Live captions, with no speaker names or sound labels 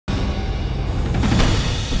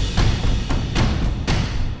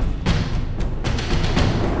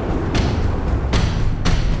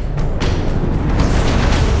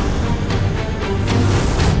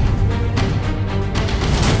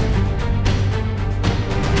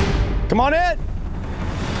Come on in.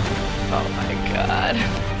 Oh my God.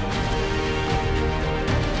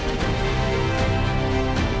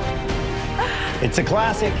 It's a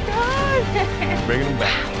classic. Bringing them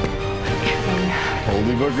back.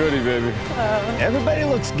 Oldie but goodie, baby. Everybody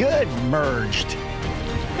looks good merged.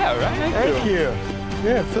 Yeah, right? Thank you.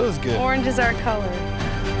 Yeah, it feels good. Orange is our color.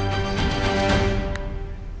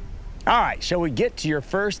 All right, shall we get to your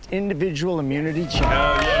first individual immunity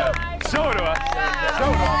challenge? Hell yeah. Show it to us. Show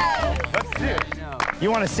it to us. Let's see it.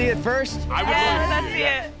 You want to see it first? I would Yes, let's see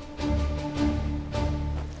it.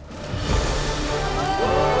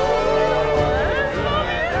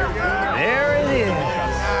 There it is.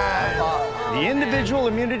 The individual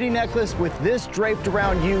immunity necklace. With this draped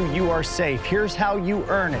around you, you are safe. Here's how you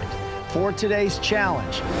earn it. For today's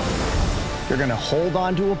challenge, you're gonna hold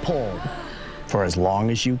onto a pole for as long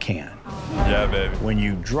as you can. Yeah, baby. When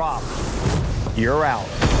you drop, you're out.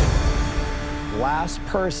 Last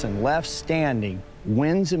person left standing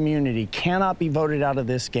wins immunity, cannot be voted out of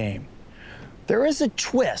this game. There is a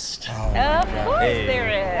twist Of course there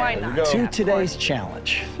is. Why not? to today's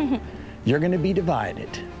challenge. You're gonna be divided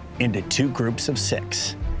into 2 groups of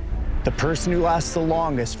 6. The person who lasts the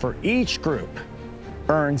longest for each group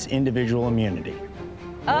earns individual immunity.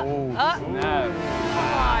 Come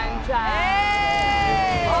on, Jeff.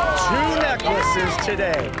 2 necklaces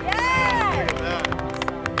today.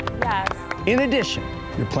 Yes. In addition,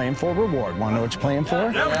 you're playing for reward. Want to know what you're playing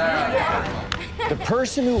for? The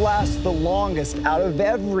person who lasts the longest out of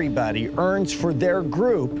everybody earns for their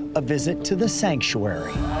group a visit to the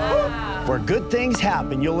sanctuary, where good things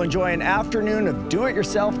happen. You'll enjoy an afternoon of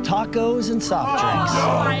do-it-yourself tacos and soft drinks.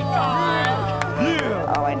 Oh my God.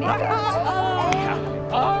 Yeah. Oh, I need that.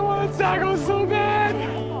 I want tacos so bad.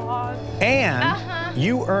 And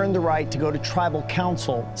you earn the right to go to tribal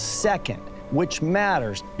council second, which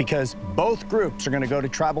matters because both groups are going to go to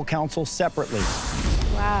tribal council separately.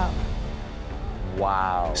 Wow.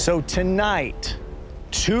 Wow. So tonight,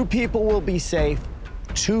 2 people will be safe,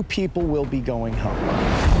 2 people will be going home.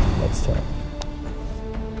 Let's talk.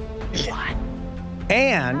 What?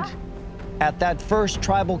 And at that first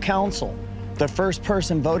tribal council, the first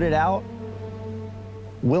person voted out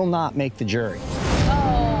will not make the jury.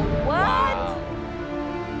 Oh, what?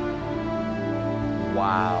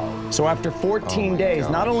 Wow. So after 14 days,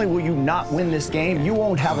 not only will you not win this game, you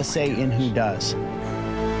won't have a say in who does.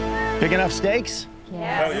 Big enough stakes?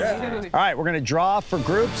 Yes. Hell yeah. All right, we're gonna draw for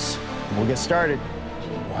groups, and we'll get started.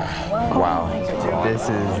 Wow, this is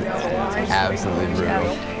absolutely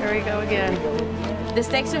brutal. Here we go again. The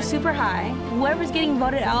stakes are super high. Whoever's getting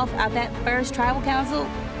voted off at that first tribal council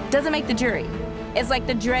doesn't make the jury. It's like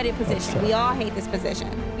the dreaded position. We all hate this position.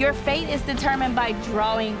 Your fate is determined by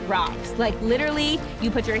drawing rocks. Like literally, you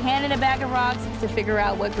put your hand in a bag of rocks to figure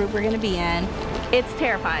out what group we're gonna be in. It's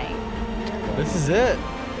terrifying. This is it.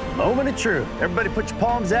 Moment of truth. Everybody put your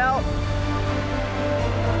palms out.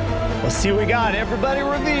 Let's see what we got. Everybody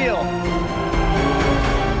reveal.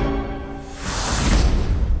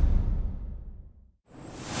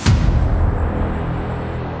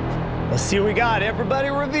 Let's see what we got. Everybody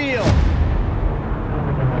reveal.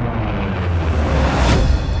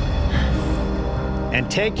 And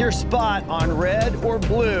take your spot on red or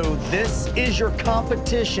blue. This is your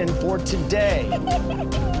competition for today.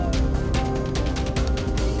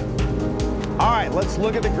 All right, let's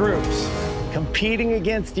look at the groups. Competing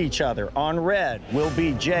against each other on red will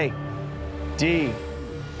be Jake, Dee,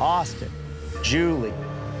 Austin, Julie,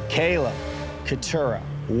 Kayla, Katura.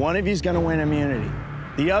 One of you's gonna win immunity.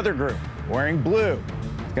 The other group, wearing blue,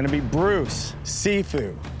 is gonna be Bruce,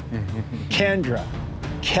 Sifu, Kendra,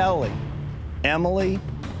 Kelly, Emily,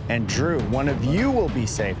 and Drew. One of you will be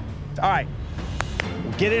safe. All right,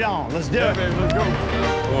 we'll get it on. Let's do it. Baby, let's go.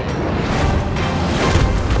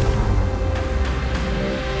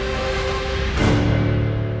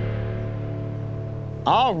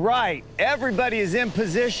 All right, everybody is in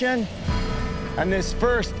position. And this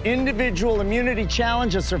first individual immunity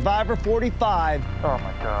challenge of Survivor 45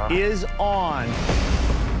 is on.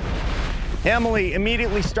 Emily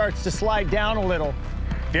immediately starts to slide down a little.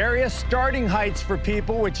 Various starting heights for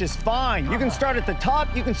people, which is fine. You can start at the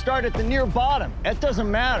top, you can start at the near bottom. It doesn't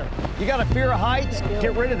matter. You got a fear of heights,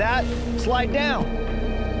 get rid of that, slide down.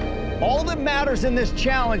 All that matters in this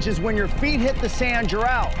challenge is when your feet hit the sand, you're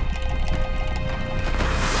out.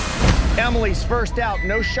 Emily's first out,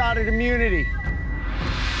 no shot at immunity.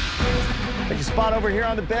 Take a spot over here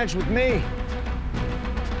on the bench with me.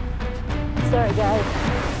 Sorry,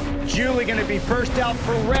 guys. Julie gonna be first out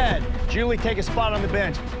for red. Julie, take a spot on the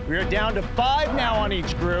bench. We are down to 5 now on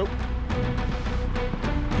each group.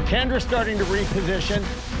 Kendra starting to reposition.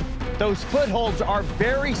 Those footholds are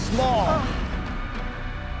very small.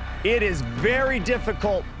 It is very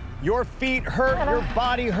difficult. Your feet hurt, your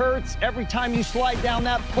body hurts. Every time you slide down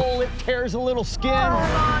that pole, it tears a little skin. Hold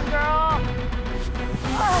on, girl.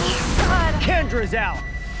 Oh, God. Kendra's out.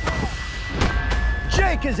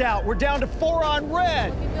 Jake is out. We're down to 4 on red.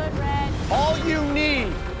 Looking good, Red. All you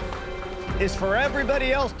need is for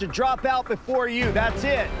everybody else to drop out before you. That's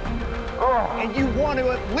it. And you want to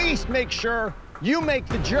at least make sure you make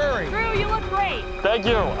the jury. Drew, you look great. Thank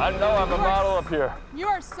you. I know I'm a model up here. You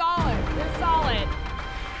are solid. You're solid.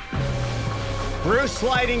 Bruce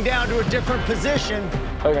sliding down to a different position.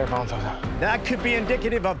 I think I found something. That could be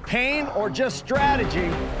indicative of pain or just strategy.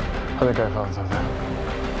 I think I found something.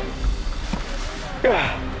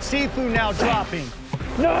 Sifu now dropping.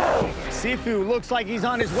 No! Sifu looks like he's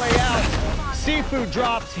on his way out. Sifu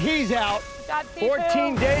drops, he's out.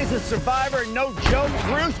 14 days of Survivor, no joke.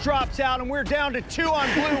 Bruce drops out, and we're down to 2 on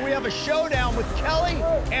blue. We have a showdown with Kelly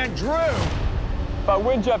and Drew. If I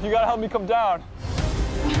win, Jeff, you gotta help me come down.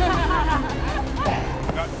 You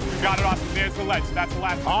got it, Austin. There's the ledge. That's the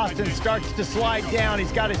last one. Austin starts to slide down.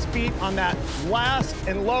 He's got his feet on that last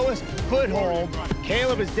and lowest foothold.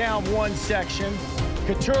 Caleb is down 1 section.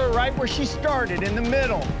 Couture right where she started, in the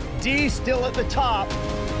middle. D still at the top.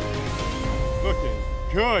 Looking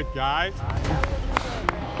good, guys.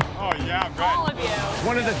 Oh, yeah, I'm All good. of you.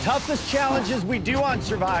 One of the toughest challenges we do on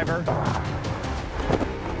Survivor.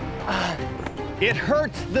 It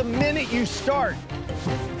hurts the minute you start.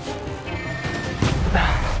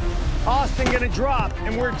 Austin gonna drop,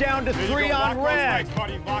 and we're down to 3 on red.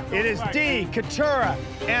 It is D, Katura,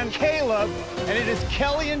 and Caleb, and it is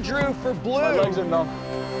Kelly and Drew for blue. My legs are numb.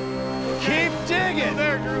 Keep digging.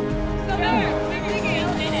 There, Drew. So there.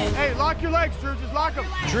 Hey, lock your legs, Drew. Just lock them.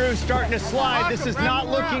 Drew's starting to slide. This is not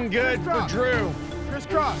looking good for Drew.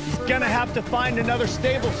 Crisscross. He's gonna have to find another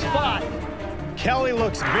stable spot. Kelly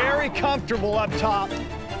looks very comfortable up top.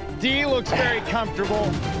 D looks very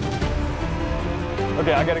comfortable.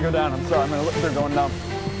 Okay, I gotta go down. I'm sorry. They're going numb.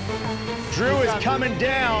 Drew is coming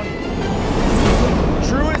down.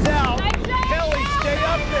 Drew is out. Kelly, stay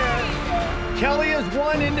up there. Kelly has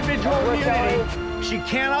 1 individual immunity. She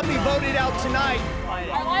cannot be voted out tonight. Our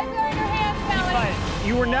lives are in your hands, Kelly.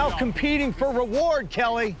 You are now competing for reward,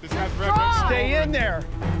 Kelly. This has red. Stay in there.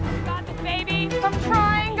 You got this, baby. I'm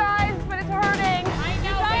trying, guys, but it's hurting. I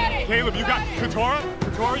know, baby. Caleb, you got Katura?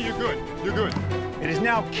 Katura, you're good. You're good. It is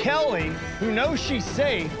now Kelly, who knows she's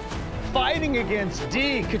safe, fighting against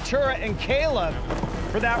D, Katura, and Caleb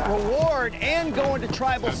for that reward and going to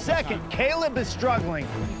tribal second. Caleb is struggling.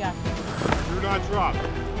 Do not drop.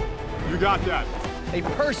 You got that. A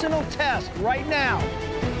personal test right now.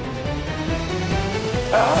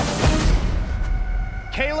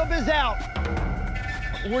 Caleb is out.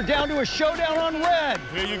 We're down to a showdown on red.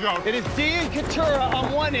 Here you go. It is D and Katura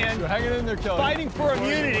on one end, You're hanging in there, Kelly. fighting for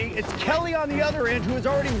immunity. It's Kelly on the other end, who has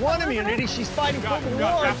already won immunity. She's fighting for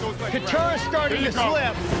reward. Katura's starting to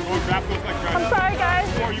slip. Oh, zap those legs, guys. I'm sorry, guys.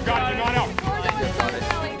 Katura, you got it. You're not out.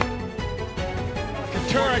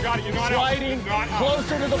 Katura got it. You're not out. sliding You're not out.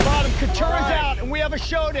 closer to the bottom. Katura's out, and we have a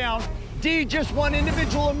showdown. D just won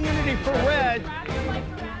individual immunity for red.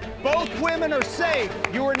 Both women are safe.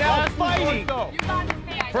 You are now fighting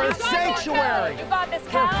for a sanctuary, You got this,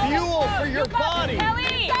 for Kelly. fuel for your body.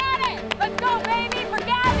 Kelly. Got it. Let's go, baby, for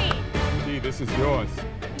Gabby. D, this is yours.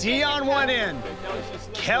 D on one end,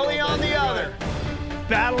 Kelly on the other,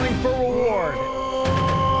 battling for reward.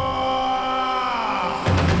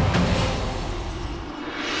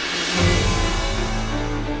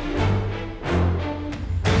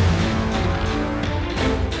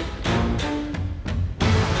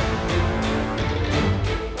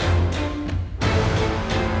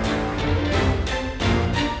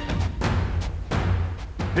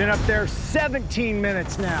 Been up there 17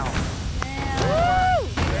 minutes now.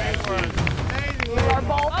 You are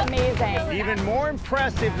both amazing. Even more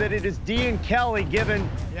impressive that it is D and Kelly, given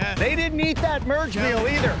they didn't eat that merge meal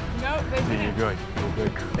either. Nope, they didn't. You're good. You're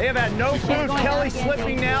good. They have had no food. Kelly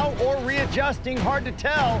slipping now or readjusting, hard to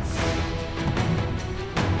tell.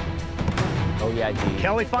 Oh, yeah, D.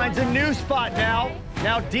 Kelly finds a new spot now.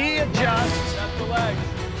 Now D adjusts. That's the legs.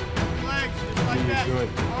 Legs, just like that. Good.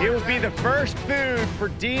 It would be the first food for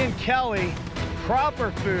D and Kelly, proper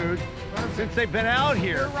food, since they've been out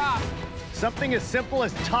here. Something as simple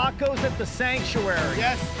as tacos at the sanctuary.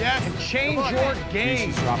 Yes, yes. And change your game.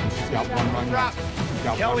 She's dropping. She's got 1 run left. She's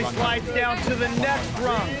got Kelly 1 run slides left. down to the next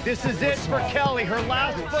rung. This is it for Kelly, her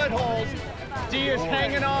last foothold. D is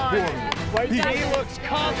hanging on. D looks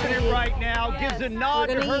confident right now, gives a nod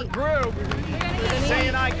to her group,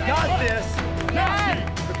 saying, I got this.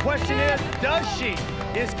 The question is, does she?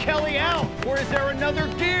 Is Kelly out, or is there another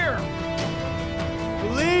gear?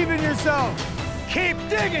 Believe in yourself. Keep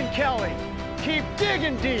digging, Kelly. Keep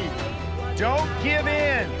digging deep. Don't give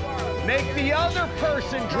in. Make the other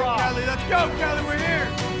person drop. Kelly, let's go, Kelly, we're here.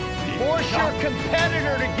 Force your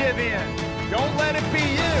competitor to give in. Don't let it be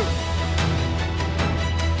you.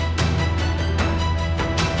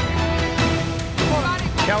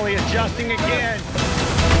 Kelly adjusting again.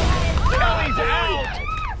 Kelly's out.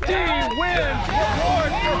 Dee wins.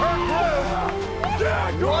 Reward for her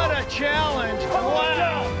group. What a challenge.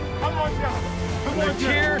 Wow. The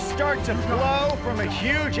tears start to flow from a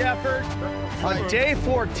huge effort on day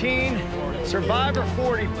 14, Survivor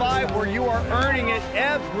 45, where you are earning it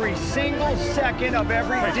every single second of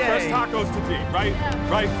every day. First tacos to Dee, right?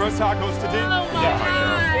 Right, first tacos to Dee? Oh my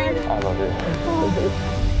God. I love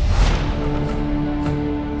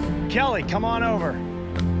it. Kelly, come on over.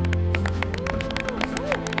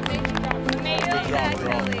 Good job,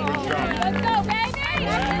 girl. Good job. Let's go, baby.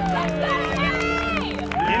 Let's go.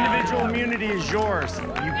 Individual immunity is yours.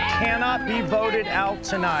 You cannot be voted out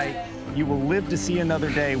tonight. You will live to see another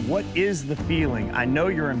day. What is the feeling? I know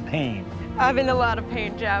you're in pain. I'm in a lot of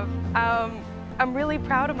pain, Jeff. I'm really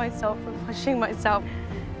proud of myself for pushing myself,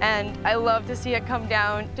 and I love to see it come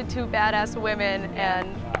down to two badass women,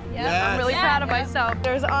 and I'm really proud of myself.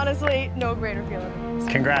 There's honestly no greater feeling.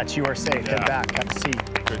 Congrats, you are safe. Head back, have a seat.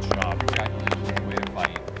 Good job. Way to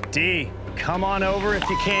fight. Dee, come on over if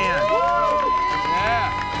you can.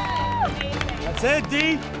 Yeah. That's it,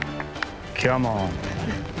 Dee. Come on.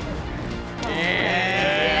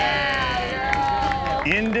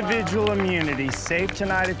 Individual immunity, safe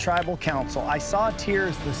tonight at Tribal Council. I saw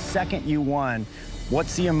tears the second you won.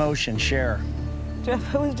 What's the emotion? Share.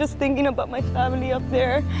 Jeff, I was just thinking about my family up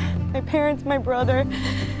there, my parents, my brother,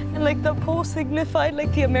 and like the pole signified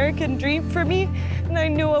like the American dream for me, and I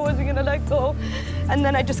knew I wasn't gonna let go. And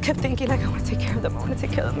then I just kept thinking like, I want to take care of them, I want to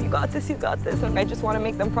take care of them, you got this, and I just want to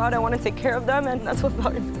make them proud, I want to take care of them, and that's what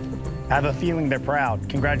got me. I have a feeling they're proud.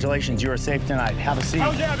 Congratulations, you are safe tonight. Have a seat.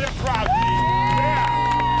 Hell yeah, they're proud, Dee. Yeah.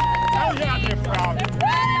 Hell yeah, they're proud.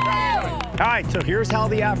 All right, so here's how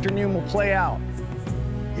the afternoon will play out.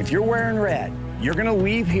 If you're wearing red, you're gonna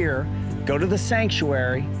leave here, go to the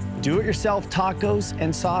sanctuary, do-it-yourself tacos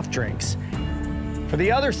and soft drinks. For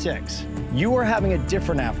the other 6, you are having a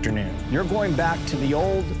different afternoon. You're going back to the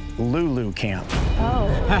old Lulu camp. Oh.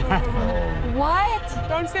 What?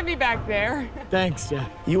 Don't send me back there. Thanks, Jeff.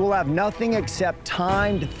 You will have nothing except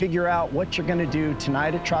time to figure out what you're gonna do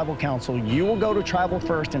tonight at Tribal Council. You will go to Tribal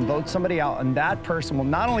first and vote somebody out, and that person will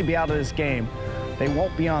not only be out of this game, they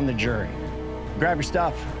won't be on the jury. Grab your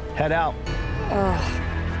stuff, head out.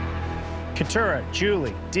 Katura,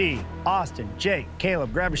 Julie, Dee, Austin, Jake,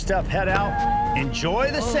 Caleb, grab your stuff, head out. Enjoy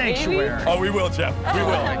the sanctuary. Oh, we will, Jeff. We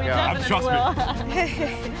will. Trust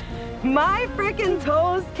me. My freaking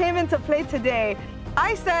toes came into play today.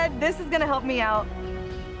 I said this is gonna help me out.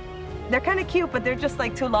 They're kind of cute, but they're just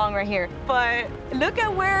like too long right here. But look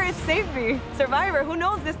at where it saved me. Survivor, who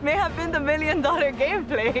knows, this may have been the $1 million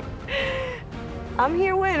gameplay. I'm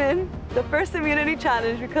here winning the first immunity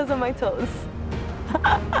challenge because of my toes.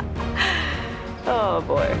 Oh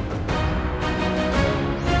boy.